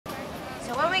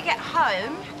So when we get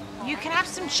home, you can have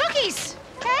some chockies,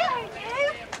 okay?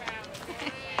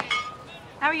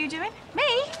 How are you doing? Me?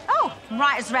 Oh,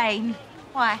 right as rain.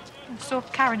 Why? I saw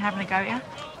Karen having a go at you.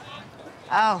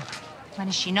 Oh, when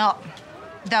is she not?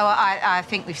 Though I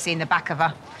think we've seen the back of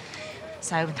her.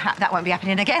 So that won't be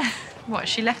happening again. What,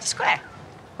 she left the square?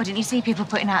 Well, didn't you see people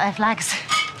putting out their flags?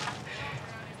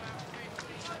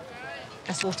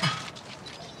 Just water.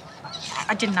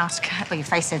 I didn't ask. Well, your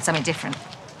face said something different.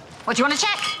 What, do you want to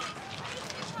check?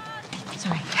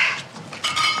 Sorry.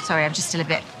 Sorry, I'm just still a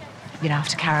bit,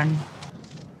 after Karen.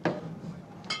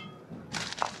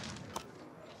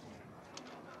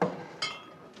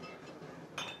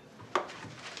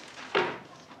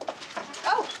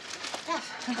 Oh!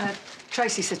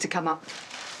 Tracy said to come up.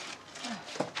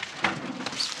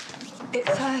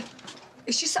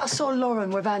 It's just that I saw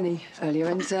Lauren with Annie earlier,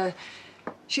 and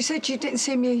she said you didn't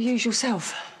seem your usual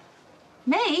self.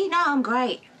 Me? No, I'm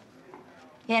great.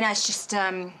 Yeah, no, it's just,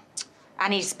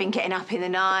 Annie's been getting up in the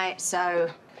night, so,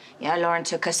 Lauren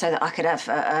took her so that I could have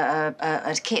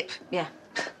a kip, yeah.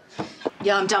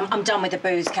 Yeah, I'm done with the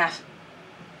booze, Kath.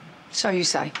 So you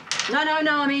say? No,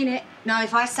 I mean it. No,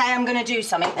 if I say I'm gonna do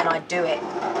something, then I do it.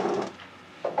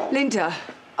 Linda,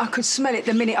 I could smell it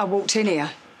the minute I walked in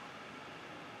here.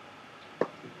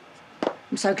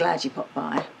 I'm so glad you popped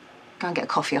by. Go and get a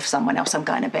coffee off someone else. I'm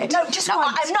going to bed. No, just wait.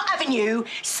 I'm not having you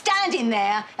standing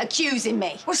there accusing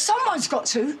me. Well, someone's got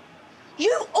to.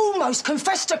 You almost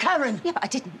confessed to Karen. Yeah, but I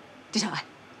didn't, did I?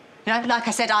 Like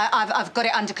I said, I've got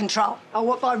it under control. Oh,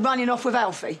 what, by running off with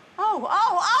Alfie?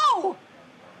 Oh!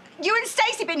 You and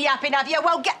Stacey been yapping, have you?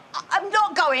 Well, I'm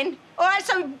not going, all right?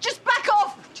 So just back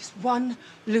off. Just one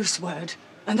loose word,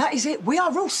 and that is it. We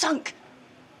are all sunk.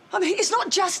 I mean, it's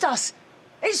not just us.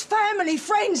 It's family,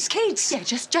 friends, kids. Yeah,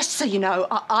 just so you know,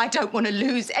 I don't want to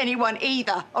lose anyone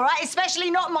either, all right?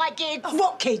 Especially not my kids.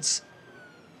 What kids?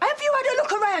 Have you had a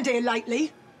look around here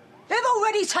lately? They've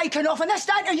already taken off, and that's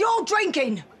down to your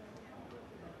drinking.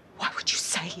 Why would you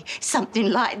say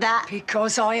something like that?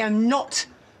 Because I am not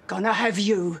gonna have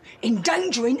you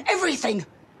endangering everything.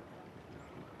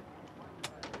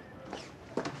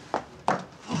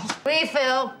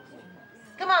 Refill.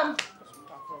 Come on.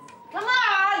 Come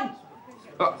on!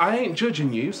 I ain't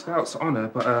judging you, Scout's honour,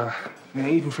 but it ain't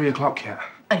even 3 o'clock yet.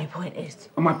 And your point is?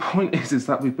 And my point is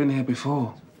that we've been here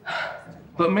before.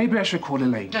 But maybe I should call it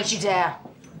late. Don't you dare.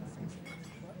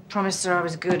 Promised her I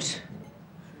was good.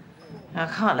 I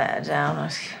can't let her down. I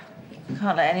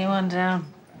can't let anyone down.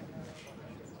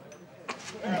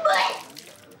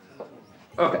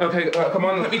 Okay, come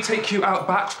on, let me take you out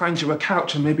back, find you a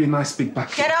couch and maybe a nice big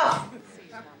bath. Get off!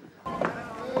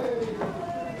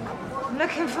 I'm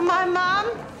looking for my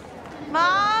mum.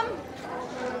 Mum?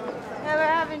 Yeah, we're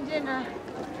having dinner.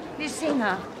 Have you seen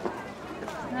her?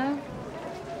 No?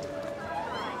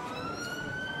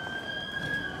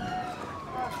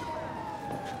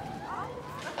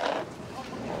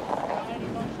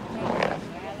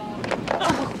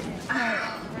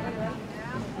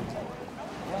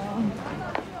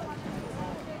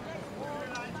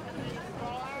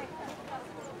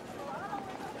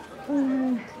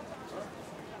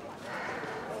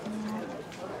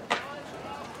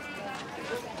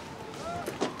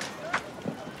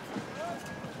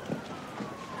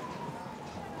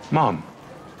 Mom.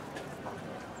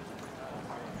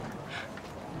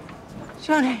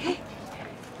 Johnny.